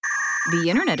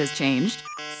The internet has changed,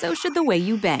 so should the way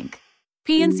you bank.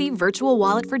 PNC Virtual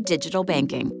Wallet for digital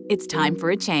banking. It's time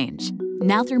for a change.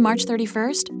 Now through March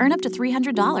 31st, earn up to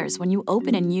 $300 when you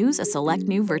open and use a select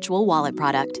new virtual wallet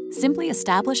product. Simply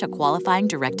establish a qualifying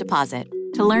direct deposit.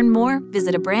 To learn more,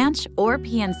 visit a branch or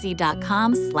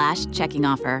pnc.com/checking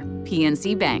offer.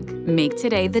 PNC Bank. Make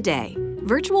today the day.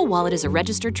 Virtual Wallet is a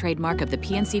registered trademark of the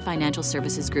PNC Financial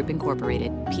Services Group,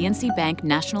 Incorporated. PNC Bank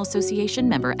National Association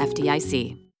member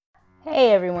FDIC.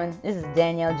 Hey everyone, this is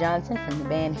Danielle Johnson from the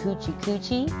band Hoochi,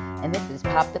 Coochi, and this is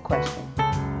Pop the Question.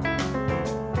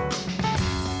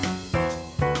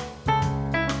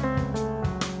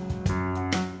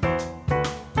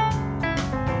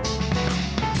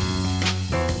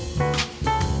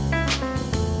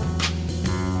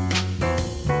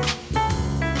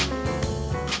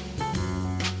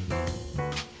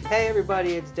 Hey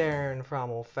everybody, it's Darren from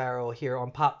O'Farrell here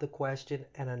on Pop the Question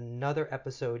and another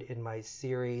episode in my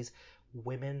series,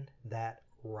 Women That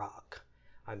Rock.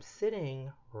 I'm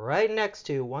sitting right next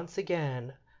to, once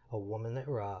again, a woman that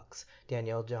rocks.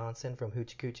 Danielle Johnson from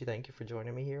Hoochi Coochi. Thank you for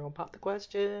joining me here on Pop the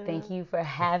Question. Thank you for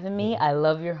having me. I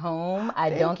love your home. I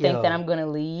don't think that I'm going to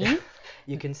leave.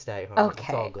 You can stay home. Okay,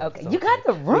 It's all good. okay. It's all You got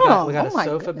good. the room. We got a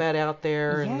sofa goodness. bed out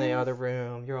there in the Yes. other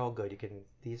room. You're all good.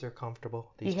 These are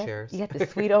comfortable, these chairs. You got the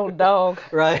sweet old dog.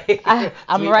 Right. I'm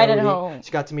Sweet right at Odie. home.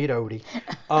 She got to meet Odie.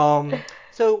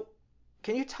 So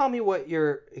can you tell me what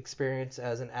your experience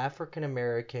as an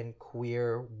African-American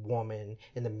queer woman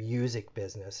in the music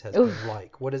business has been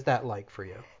like? What is that like for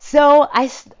you? So I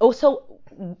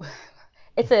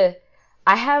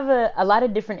have a lot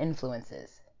of different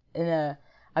influences, and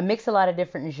I mix a lot of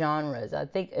different genres. I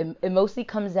think it mostly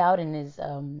comes out and is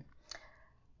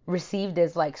received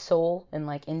as like soul and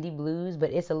like indie blues,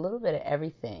 but it's a little bit of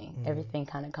everything. Everything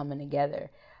kind of coming together.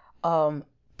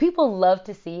 People love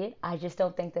to see it. I just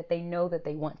don't think that they know that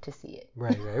they want to see it.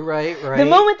 Right. The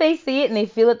moment they see it and they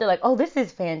feel it, they're like, oh, this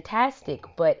is fantastic.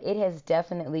 But it has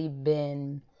definitely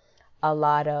been a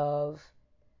lot of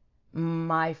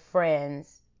my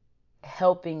friends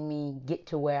helping me get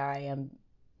to where I am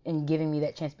and giving me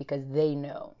that chance because they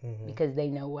know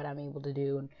what I'm able to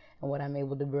do and what I'm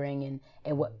able to bring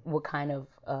and what kind of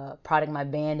product my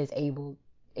band is able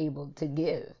to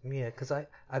give. Yeah, because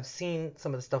I've seen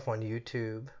some of the stuff on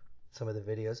YouTube, some of the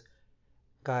videos.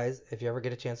 Guys, if you ever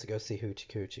get a chance to go see Hoochi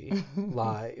Coochi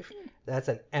live, that's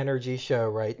an energy show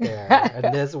right there.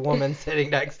 And this woman sitting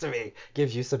next to me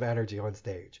gives you some energy on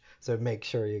stage. So make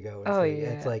sure you go and see. Yeah.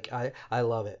 It's like, I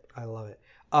love it. I love it.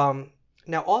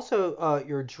 Now, also,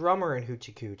 your drummer in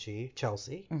Hoochi Coochi,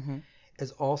 Chelsea,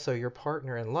 is also your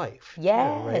partner in life.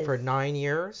 Yes. Right? For 9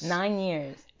 years? 9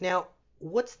 years. Now,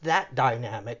 what's that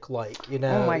dynamic like? You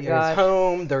know, Oh my there's gosh.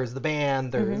 home, there's the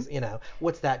band, there's,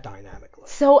 what's that dynamic like?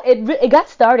 So it got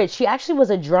started. She actually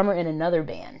was a drummer in another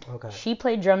band. Okay. She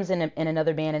played drums in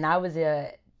another band, and I was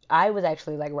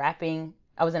actually like rapping.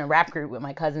 I was in a rap group with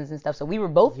my cousins and stuff. So we were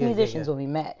both musicians when we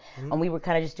met, and we were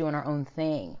kind of just doing our own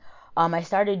thing. I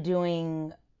started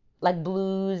doing like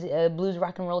blues,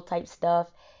 rock and roll type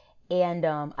stuff. And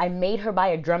I made her buy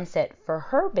a drum set for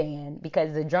her band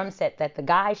because the drum set that the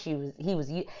guy it was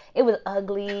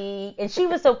ugly and she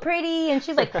was so pretty and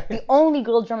she's like the only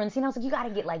girl drummer in the scene. I was like, you gotta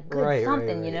get like good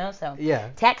something, you know. So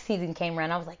tax season came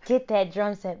around. I was like, get that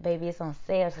drum set, baby, it's on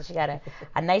sale. So she got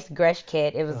a nice Gresh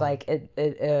kit. It was like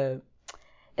it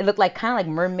looked like kind of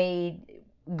like mermaid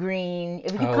green.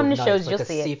 If you come to shows, like you'll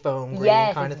see it. Seafoam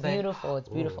green kind of thing. Beautiful. It's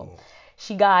beautiful.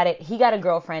 She got it. He got a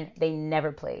girlfriend. They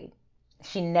never played.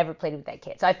 She never played with that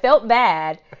kid. So I felt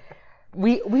bad.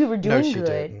 We were doing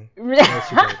good. No, she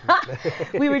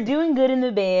didn't. We were doing good in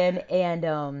the band,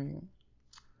 and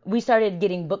we started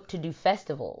getting booked to do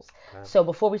festivals. Wow. So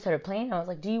before we started playing, I was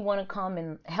like, do you want to come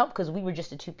and help? Because we were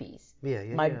just a two-piece.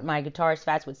 My guitarist,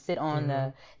 Fats, would sit on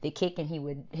the kick, and he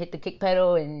would hit the kick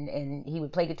pedal, and he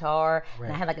would play guitar. Right.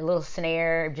 And I had like a little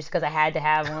snare just because I had to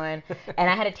have one. And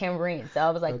I had a tambourine. So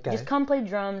I was like, just come play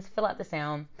drums, fill out the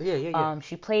sound.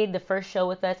 She played the first show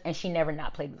with us, and she never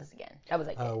not played with us again. That was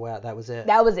like it. Wow, that was it?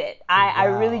 That was it. I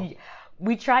really...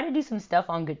 We tried to do some stuff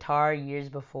on guitar years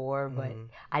before, but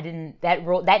that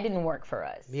didn't work for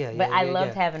us. But I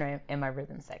loved having her in my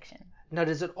rhythm section. Now,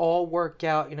 does it all work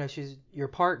out? You know, she's your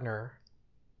partner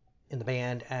in the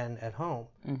band and at home.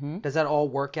 Does that all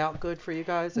work out good for you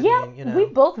guys? I mean, we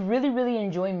both really, really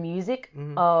enjoy music.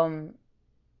 And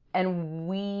I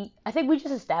think we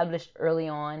just established early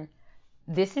on,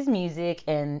 this is music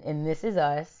and this is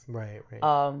us. Right.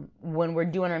 When we're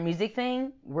doing our music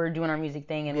thing, we're doing our music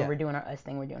thing, and when we're doing our us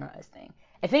thing, we're doing our us thing.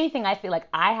 If anything, I feel like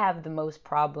I have the most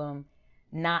problem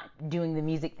not doing the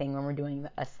music thing when we're doing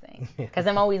the us thing. Because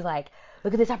I'm always like,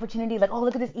 look at this opportunity, like, oh,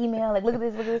 look at this email, like, look at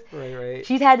this. Right.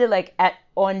 She's had to, like,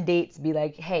 on dates be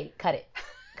like, hey, cut it.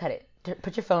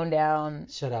 Put your phone down.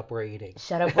 Shut up, we're eating.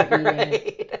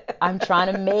 Right. I'm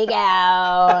trying to make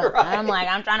out. Right. I'm like,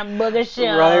 I'm trying to book a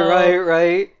show.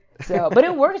 Right. So, but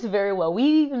it works very well.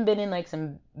 We've even been in like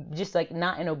some, just like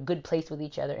not in a good place with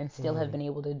each other, and still have been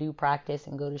able to do practice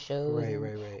and go to shows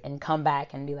and come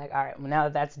back and be like, all right, well, now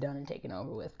that's done and taken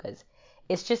over with, because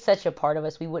it's just such a part of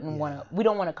us. We don't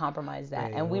want to compromise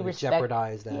that, and we respect,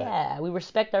 jeopardize that. Yeah, we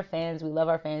respect our fans. We love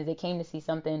our fans. They came to see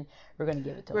something. We're gonna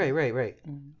give it to them. Right.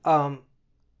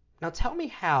 Now tell me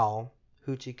how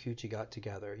Hoochi Coochi got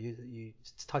together. You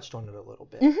touched on it a little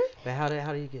bit. But how do you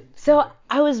get together? So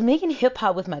I was making hip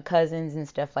hop with my cousins and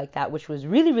stuff like that, which was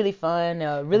really, really fun,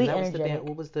 really energetic.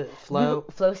 What was the Flow?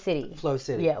 Flow City. Flow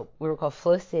City. Yeah, we were called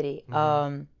Flow City.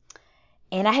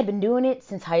 And I had been doing it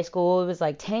since high school. It was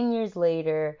like 10 years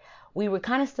later. We were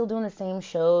kind of still doing the same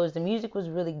shows. The music was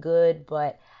really good,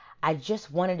 but I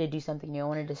just wanted to do something new. I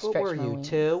wanted to stretch my wings. What were you,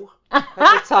 2? At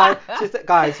the time?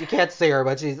 Guys, you can't see her,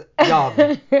 but she's young.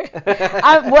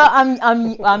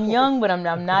 I'm young, but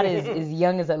I'm not as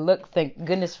young as I look. Thank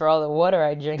goodness for all the water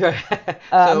I drink.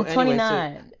 I'm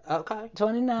 29. Okay.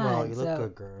 29. Well, you look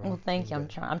good, girl. Well, thank you. I'm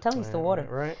telling you, it's the water.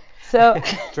 Right. So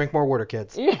drink more water,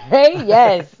 kids.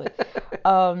 Yes.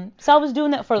 So I was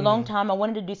doing that for a long time. I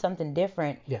wanted to do something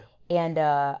different. Yeah. And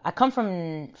I come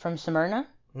from Smyrna,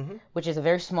 which is a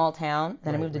very small town.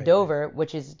 Then I moved to Dover,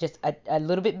 which is just a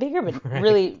little bit bigger, but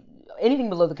really anything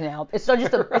below the canal. It's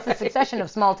just it's a succession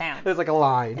of small towns. It's like a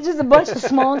line. It's just a bunch of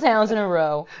small towns in a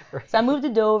row. So I moved to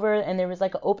Dover, and there was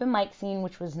like an open mic scene,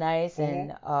 which was nice,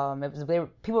 and it was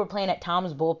people were playing at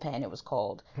Tom's Bullpen. It was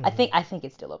called. I think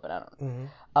it's still open. I don't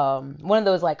know. One of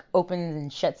those like opens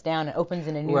and shuts down, and opens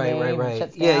in a new name. And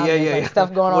shuts down. Yeah. Like,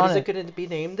 stuff going on. What is it going to be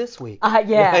named this week?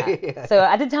 Yeah. So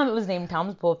at the time it was named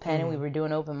Tom's Bullpen, and we were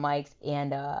doing open mics,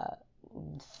 and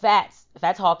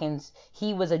Fats Hawkins,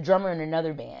 he was a drummer in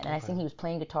another band, and I seen he was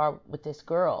playing guitar with this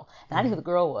girl, and I knew who the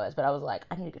girl was, but I was like,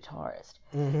 I need a guitarist.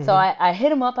 So I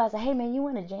hit him up. I was like, hey man, you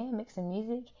want to jam, make some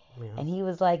music? And he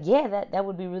was like, yeah, that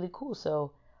would be really cool.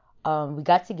 So we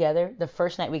got together. The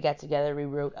first night we got together, we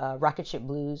wrote Rocket Ship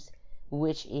Blues,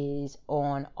 which is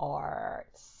on our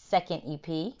second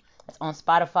EP. It's on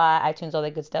Spotify, iTunes, all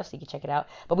that good stuff, so you can check it out.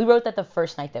 But we wrote that the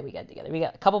first night that we got together. We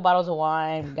got a couple bottles of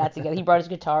wine. We got together. He brought his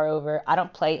guitar over. I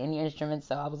don't play any instruments,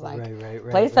 so I was like,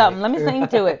 play something. Let me sing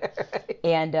to it.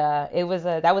 And it was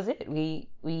that was it.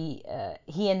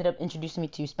 He ended up introducing me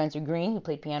to Spencer Green, who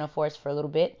played piano for us for a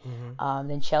little bit.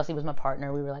 Then Chelsea was my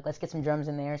partner. We were like, let's get some drums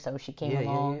in there. So she came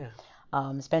along.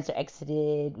 Spencer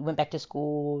exited, went back to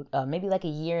school, maybe like a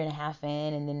year and a half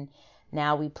in, and then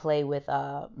now we play with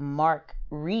Mark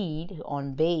Reed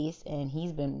on bass, and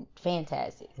he's been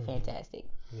fantastic.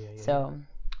 So.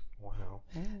 Wow.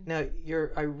 Now,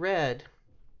 I read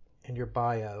in your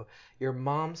bio, your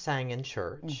mom sang in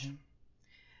church.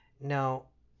 Now,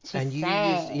 she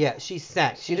sang. She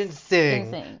sang. She didn't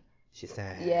sing. She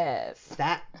sang. Yes.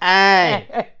 Sang.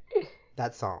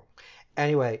 That song.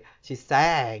 Anyway, she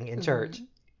sang in church,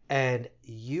 and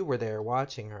you were there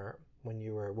watching her when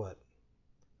you were what?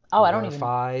 Oh, I don't even.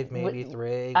 5, maybe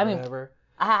 3, whatever.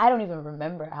 I don't even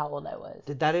remember how old I was.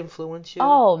 Did that influence you?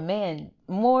 Oh man,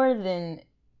 more than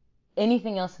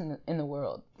anything else in the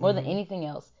world. More than anything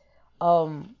else.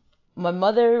 My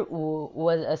mother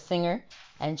was a singer,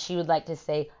 and she would like to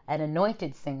say an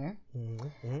anointed singer.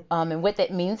 And what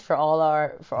that means for all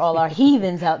our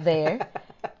heathens out there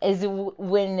is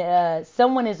when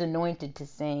someone is anointed to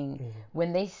sing,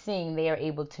 when they sing, they are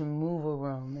able to move a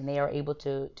room, and they are able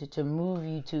to move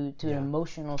you to an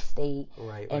emotional state,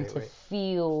 and to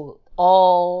feel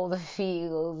all the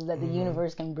feels that the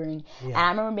universe can bring. And I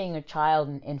remember being a child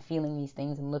and feeling these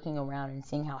things and looking around and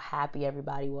seeing how happy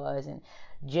everybody was, and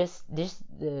just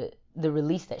the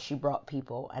release that she brought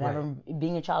people. And I remember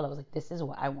being a child, I was like, this is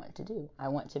what I want to do. I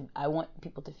want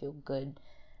people to feel good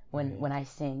when I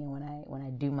sing and when I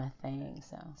do my thing.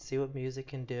 So see what music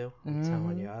can do. I'm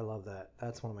telling you, I love that.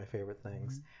 That's one of my favorite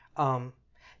things.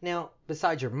 Now,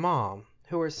 besides your mom,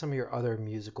 who are some of your other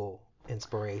musical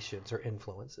inspirations or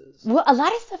influences? Well, a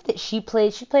lot of stuff that she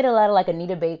played a lot of like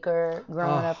Anita Baker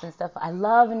growing up and stuff. I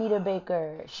love Anita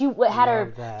Baker. She had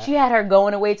her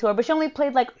going away tour, but she only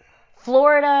played like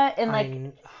Florida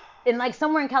and like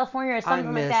somewhere in California or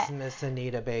something like that. I miss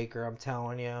Anita Baker. I'm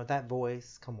telling you, that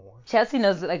voice. Come on. Chelsea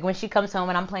knows, like when she comes home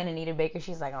and I'm playing Anita Baker,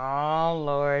 she's like, oh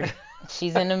Lord,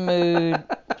 she's in the mood.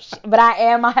 But I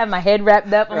have my head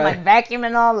wrapped up. I'm like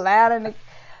vacuuming all loud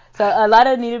So a lot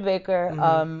of Anita Baker.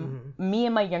 Me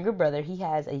and my younger brother, he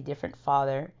has a different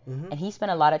father, and he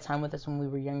spent a lot of time with us when we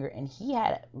were younger, and he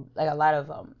had like a lot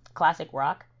of classic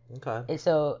rock. Okay. And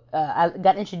so I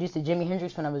got introduced to Jimi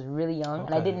Hendrix when I was really young,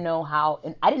 and I didn't know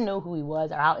who he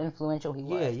was or how influential he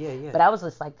was. Yeah. But I was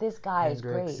just like, this guy Hendrix, is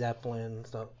great. Zeppelin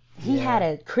stuff. He had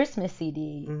a Christmas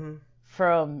CD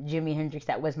from Jimi Hendrix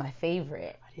that was my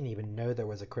favorite. I didn't even know there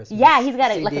was a Christmas. Yeah, he's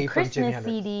got CD like a from Jimi Christmas Hendrix.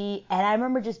 CD, and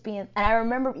I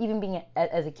remember even being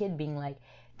as a kid being like,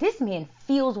 this man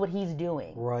feels what he's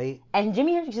doing. Right. And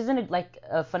Jimi Hendrix isn't like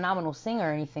a phenomenal singer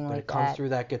or anything When like it comes that. through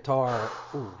that guitar,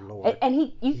 ooh, Lord.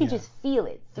 And you can just feel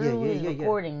it through his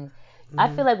recordings.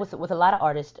 I feel like with a lot of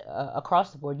artists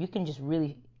across the board, you can just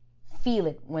really feel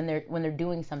it when they're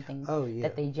doing something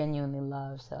that they genuinely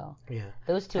love. So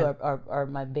those two are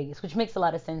my biggest, which makes a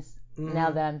lot of sense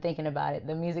now that I'm thinking about it.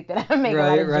 The music that I make, a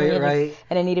lot of Jimi Hendrix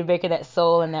and Anita Baker, that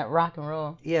soul and that rock and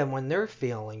roll. Yeah, and when they're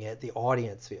feeling it, the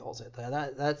audience feels it.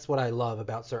 That's what I love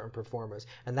about certain performers,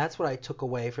 and that's what I took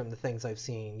away from the things I've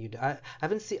seen you do.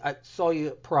 I saw you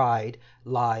at Pride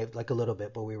live like a little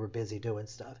bit, but we were busy doing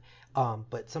stuff.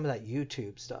 But some of that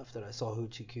YouTube stuff that I saw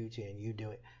Hoochi Coochi and you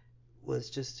doing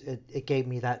was just it gave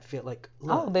me that feel like,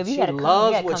 look, baby, she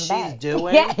loves what she's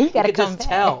doing. Yeah, you gotta come just back.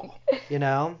 tell,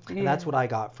 and that's what I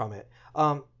got from it.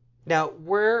 Now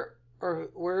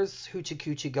where's Hoochi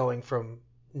Coochi going from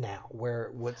now?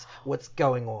 What's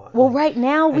going on? Well, right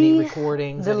now any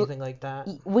recordings, anything like that?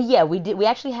 We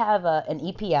actually have an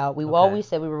EP out. We always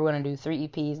said we were going to do 3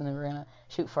 EPs and then we were going to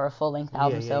shoot for a full length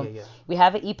album. We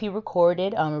have an EP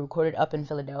recorded. We recorded up in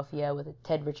Philadelphia with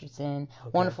Ted Richardson,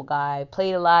 wonderful guy,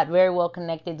 played a lot, very well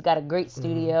connected. He's got a great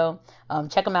studio.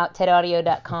 Check him out,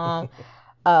 tedaudio.com.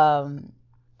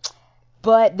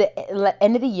 But the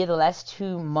end of the year, the last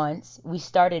 2 months, we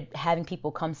started having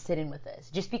people come sit in with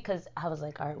us. Just because I was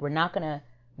like, all right,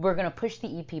 we're gonna push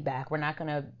the EP back. We're not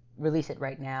gonna release it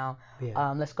right now.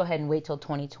 Let's go ahead and wait till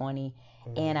 2020.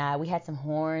 And we had some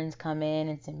horns come in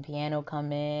and some piano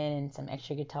come in and some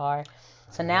extra guitar.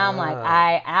 So now I'm like,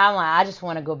 I just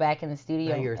want to go back in the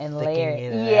studio and layer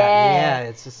it. Yeah,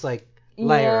 it's just like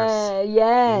layers.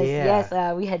 Yes.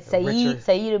 We had Saeed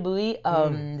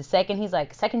Aboui, the second. He's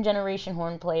like second generation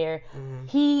horn player.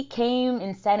 He came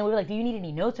and sat and we were like, do you need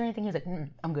any notes or anything? He was like,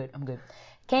 I'm good.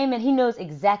 Came and he knows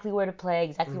exactly where to play,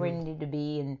 exactly where he needed to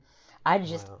be. And I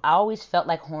always felt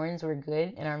like horns were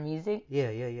good in our music. Yeah.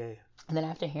 And then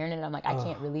after hearing it, I'm like, I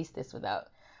can't release this without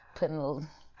putting a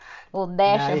little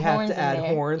dash of horns in there. You have to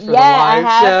add horns for the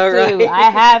live show, right? I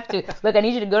have to. Look, I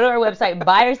need you to go to our website,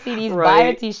 buy our CDs, buy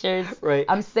our T-shirts. Right.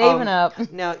 I'm saving up.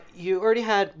 Now, you already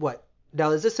had what?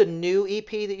 Now, is this a new EP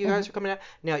that you guys are coming out?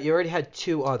 Now, you already had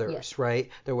 2 others, right?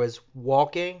 There was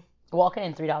Walking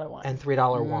and $3 Wine. And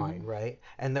 $3 Wine, right?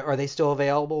 And are they still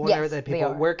available? Yes, they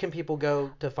are. Where can people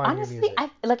go to find your music?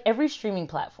 Honestly, like every streaming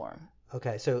platform.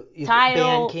 Okay, so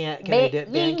Tidal, Bandcamp, you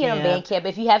can get on Bandcamp.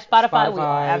 If you have Spotify, we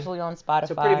are absolutely on Spotify.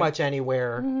 So pretty much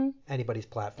anywhere, anybody's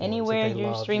platform. Anywhere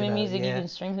you're streaming music, you can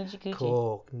stream Hoochi Coochi.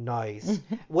 Cool, nice.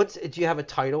 Do you have a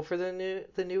title for the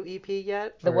new EP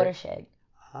yet? The Watershed.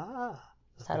 Title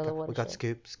of the Watershed. We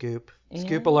got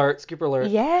Scoop alert.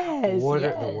 Yes,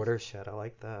 The Watershed. I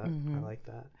like that. I like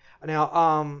that.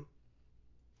 Now,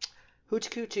 Hoochi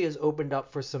Coochi has opened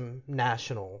up for some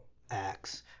national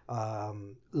acts.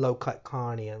 Low Cut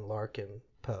Connie and Larkin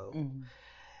Poe.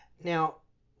 Now,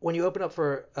 when you open up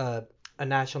for a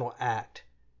national act,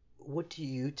 what do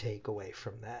you take away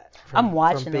from that? I'm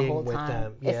watching the whole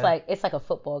time. Yeah. It's like a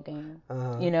football game.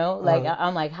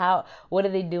 I'm like, what are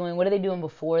they doing? What are they doing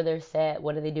before their set?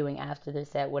 What are they doing after their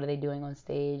set? What are they doing on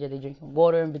stage? Are they drinking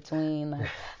water in between? Like,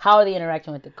 how are they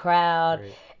interacting with the crowd?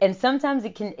 Right. And sometimes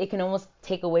it can almost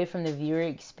take away from the viewer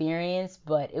experience,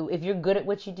 but if you're good at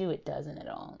what you do, it doesn't at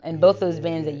all. And both those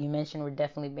bands that you mentioned were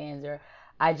definitely bands where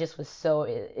I just was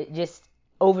just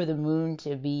over the moon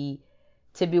to be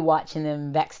watching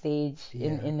them backstage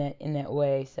in that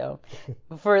way. So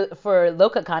for Low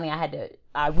Cut Connie,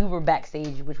 we were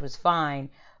backstage, which was fine,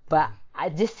 but I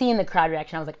just seeing the crowd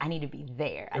reaction, I was like, I need to be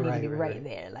there. I need to be right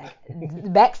there. Like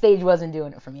backstage wasn't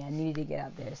doing it for me. I needed to get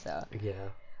out there. So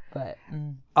but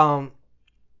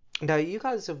now you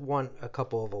guys have won a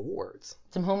couple of awards.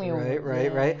 Some homie awards.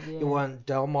 Right. Yeah. You won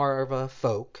Delmarva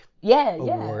Folk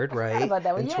award, right? I forgot about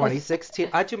that one. In Yes. 2016.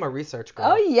 I do my research,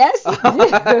 girl. Oh yes,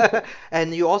 you do.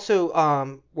 And you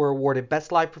also were awarded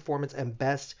Best Live Performance and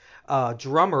Best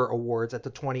Drummer Awards at the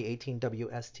 2018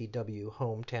 WSTW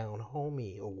Hometown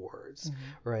Homie Awards,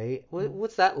 right?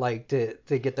 What's that like to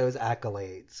get those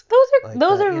accolades?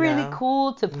 Those are really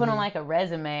cool to put on like a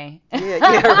resume.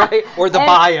 Yeah, right. Or the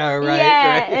bio, right?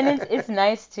 Yeah, right. and it's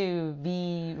nice to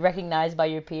be recognized by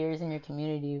your peers in your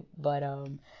community. But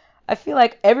I feel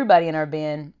like everybody in our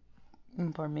band,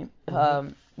 pardon me,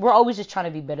 we're always just trying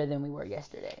to be better than we were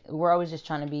yesterday. We're always just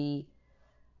trying to be.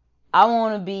 I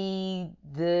want to be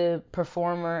the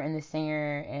performer and the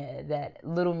singer that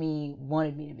little me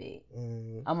wanted me to be.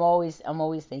 I'm always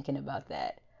thinking about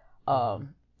that,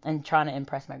 and trying to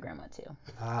impress my grandma too.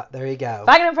 There you go. If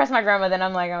I can impress my grandma, then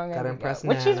I'm like, I'm gonna impress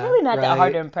which is Nana, really not that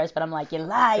hard to impress. But I'm like, you're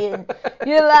lying,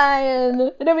 you're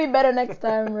lying. It'll be better next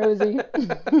time, Rosie.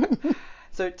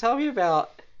 So tell me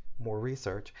about more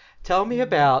research. Tell me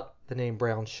about the name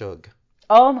Brown Sugar.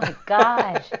 Oh my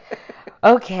gosh.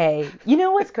 Okay. You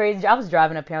know what's crazy? I was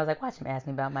driving up here. I was like, watch him ask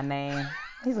me about my name.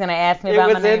 He's gonna ask me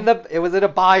about my name. It was in a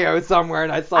bio somewhere,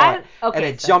 and I saw it, and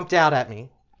it jumped out at me.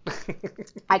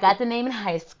 I got the name in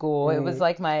high school. It was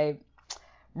like my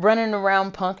running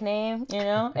around punk name. You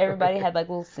know, everybody had like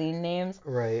little scene names.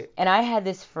 Right. And I had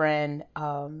this friend,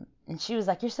 and she was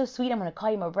like, "You're so sweet. I'm gonna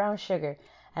call you my brown sugar."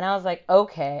 And I was like,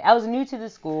 okay. I was new to the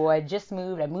school. I just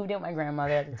moved. I moved in with my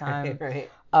grandmother at the time.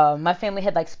 Right. My family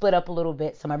had like split up a little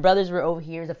bit, so my brothers were over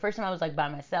here. It was the first time I was like by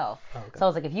myself. Okay. So I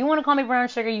was like, if you want to call me brown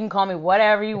sugar, you can call me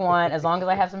whatever you want, as long as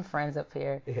I have some friends up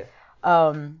here. Yeah.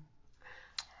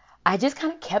 I just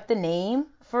kind of kept the name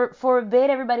for a bit.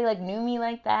 Everybody like knew me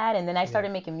like that, and then I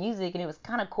started making music, and it was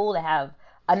kind of cool to have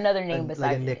another name besides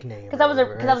like a nickname. Because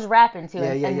I was rapping too,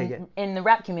 and in the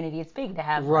rap community, it's big to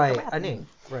have like, a rap name.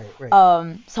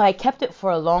 Right. So I kept it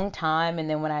for a long time, and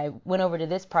then when I went over to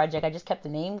this project, I just kept the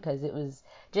name because it was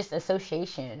just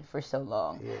association for so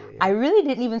long. I really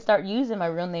didn't even start using my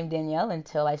real name Danielle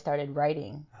until I started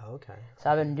writing. Okay. So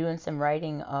I've been doing some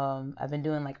writing. I've been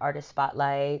doing like artist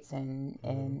spotlights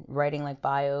and writing like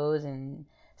bios and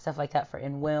stuff like that for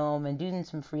in Wilm and doing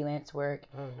some freelance work.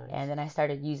 Oh, nice. And then I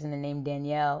started using the name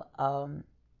Danielle. And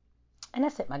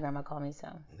that's it. My grandma called me, so.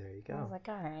 There you go. I was like,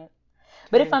 all right.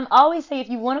 But if I'm always say, if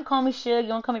you want to call me Suge, you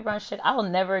want to call me Brown Suge, I will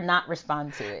never not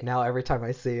respond to it. Now every time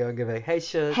I see you, I'm going to be like, hey,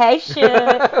 Suge. Hey,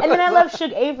 Suge. And then I love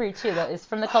Suge Avery, too. It's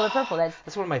from The Color Purple.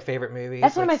 That's one of my favorite movies.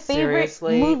 That's one of my favorite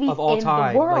movies of all in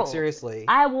time. The world. Like, seriously.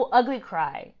 I will ugly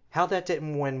cry. How that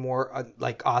didn't win more,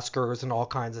 like, Oscars and all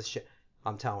kinds of shit.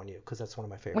 I'm telling you, because that's one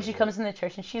of my favorite When she movies. comes in the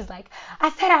church and she's like,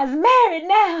 I said I was married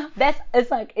now.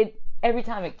 It's like, every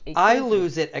time it I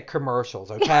lose it at commercials,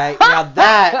 okay? Now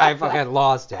that I fucking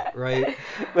lost it, right?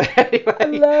 But anyway, I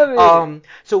love it.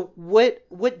 So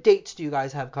what dates do you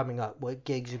guys have coming up? What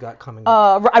gigs you got coming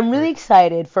up? I'm really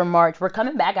excited for March. We're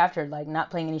coming back after like not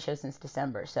playing any shows since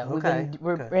December. So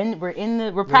we're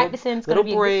practicing. It's little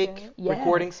gonna be break,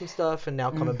 recording some stuff, and now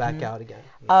coming back out again.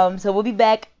 So we'll be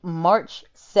back March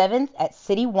 7th at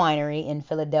City Winery in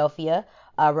Philadelphia.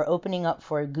 We're opening up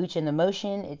for Gooch and the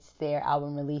Motion. It's their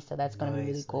album release, so that's going to be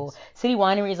really cool. Nice. City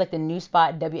Winery is like the new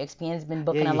spot. WXPN's been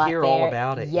booking a lot there. Yeah, you hear all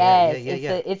about it. Yes,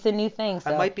 it's a new thing.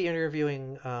 So. I might be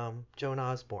interviewing Joan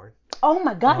Osborne. Oh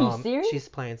my God, are you serious? She's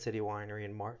playing City Winery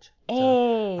in March. So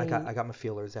hey. I got my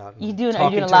feelers out. Are you doing a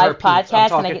live podcast?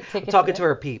 Can I get tickets? I'm talking to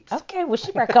her peeps. Okay, well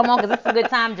she better come on because it's a good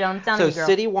time, Joan. I'm telling you, girl.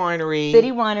 City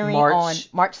Winery on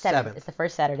March 7th. It's the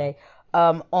first Saturday.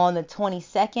 On the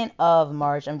 22nd of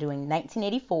March, I'm doing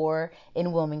 1984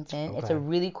 in Wilmington. Okay. It's a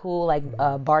really cool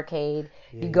barcade.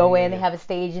 You go in, they have a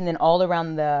stage, and then all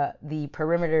around the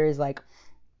perimeter is like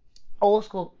old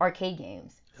school arcade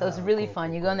games. So it's really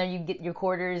fun. You go in there, you get your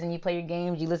quarters, and you play your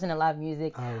games. You listen to live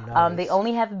music. Oh, nice. They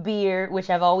only have beer, which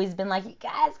I've always been like, you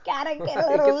guys gotta get a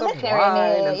little liquor in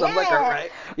there. Some liquor, right?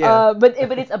 Yeah. But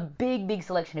it's a big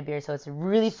selection of beer, so it's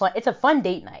really fun. It's a fun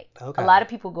date night. Okay. A lot of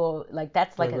people go like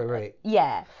that's like right.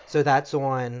 Yeah. So that's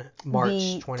on March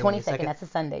 22nd. That's a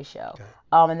Sunday show. Okay.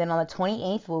 And then on the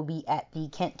 28th, we'll be at the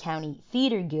Kent County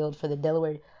Theater Guild for the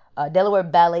Delaware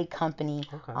Ballet Company.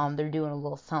 Okay. They're doing a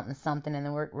little something, and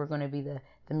then we're going to be the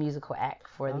musical act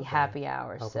for the happy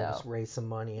hour. So just raise some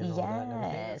money and all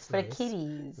that. Yes, for the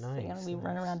kiddies. Nice, they're gonna be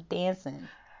running around dancing.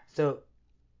 So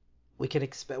we can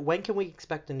expect. When can we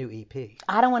expect a new EP?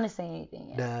 I don't want to say anything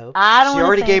yet. No, I don't. She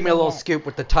already gave me a little scoop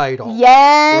with the title.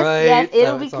 Yes, right? Yes,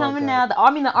 it'll be coming now. The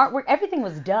artwork, everything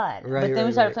was done. Right, but then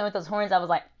we started playing with those horns. I was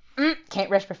like, can't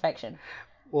rush perfection.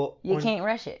 Well, you can't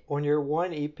rush it. On your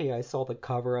one EP, I saw the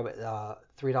cover of it.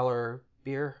 $3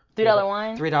 beer. $3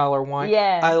 wine. $3 wine.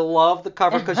 Yeah. I love the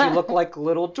cover because you look like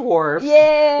little dwarfs.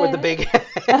 Yeah. With the big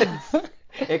heads.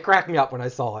 It cracked me up when I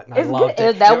saw it, and I loved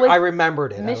good. it. I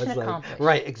remembered it. Mission I was accomplished. like,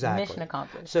 right, exactly. Mission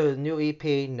accomplished. So the new EP,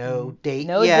 no date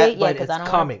No yet, date but yet, it's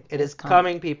coming. It is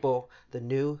coming, people. The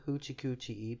new Hoochi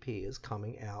Coochi EP is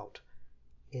coming out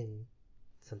in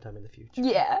sometime in the future.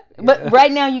 Yeah. But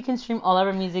right now you can stream all of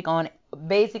our music on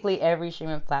basically every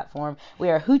streaming platform. We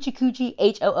are Hoochi Coochi,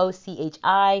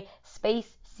 HOOCHI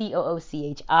space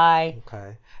COOCHI.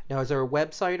 Okay. Now, is there a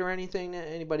website or anything that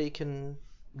anybody can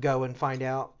go and find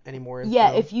out any more info?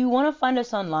 Yeah, if you want to find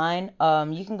us online,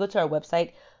 you can go to our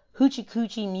website,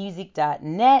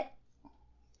 hoochicoochiemusic.net.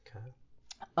 Okay.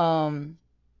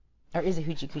 Or is it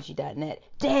hoochicoochie.net?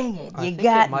 Dang it, I you think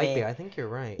got it might me. be. I think you're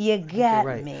right. You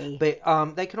got me. But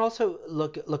they can also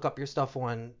look up your stuff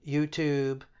on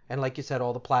YouTube and, like you said,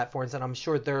 all the platforms, and I'm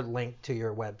sure they're linked to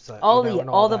your website. All that the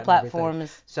and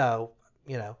platforms. So,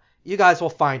 you guys will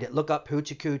find it. Look up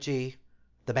Hoochi Coochi,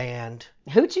 the band.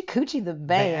 Hoochi Coochi, the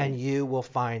band. And you will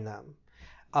find them.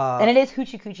 And it is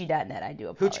hoochicoochie.net. I do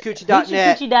apologize.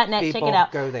 Hoochicoochie.net. Hoochicoochie.net. People, check it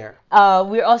out. Go there.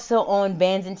 We're also on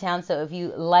Bands in Town, so if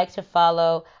you like to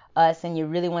follow us and you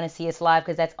really want to see us live,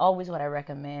 because that's always what I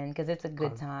recommend, because it's a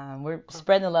good time. We're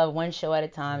spreading the love one show at a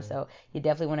time, so you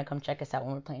definitely want to come check us out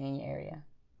when we're playing in your area.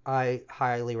 I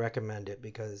highly recommend it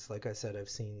because, like I said, I've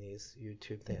seen these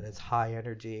YouTube things. It's high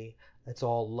energy. It's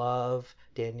all love.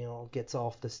 Daniel gets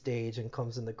off the stage and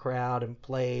comes in the crowd and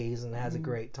plays and has a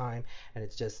great time. And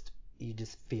it's just, you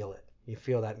just feel it. You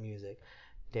feel that music.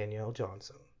 Danielle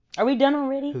Johnson. Are we done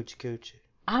already? Hoochi Coochi.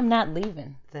 I'm not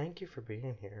leaving. Thank you for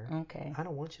being here. Okay. I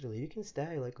don't want you to leave. You can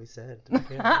stay, like we said.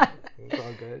 It's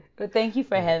all good. But thank you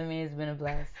for having me. It's been a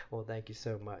blast. Well, thank you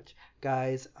so much.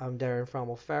 Guys, I'm Darren from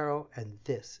O'Farrell, and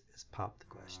this is Pop the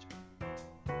Question.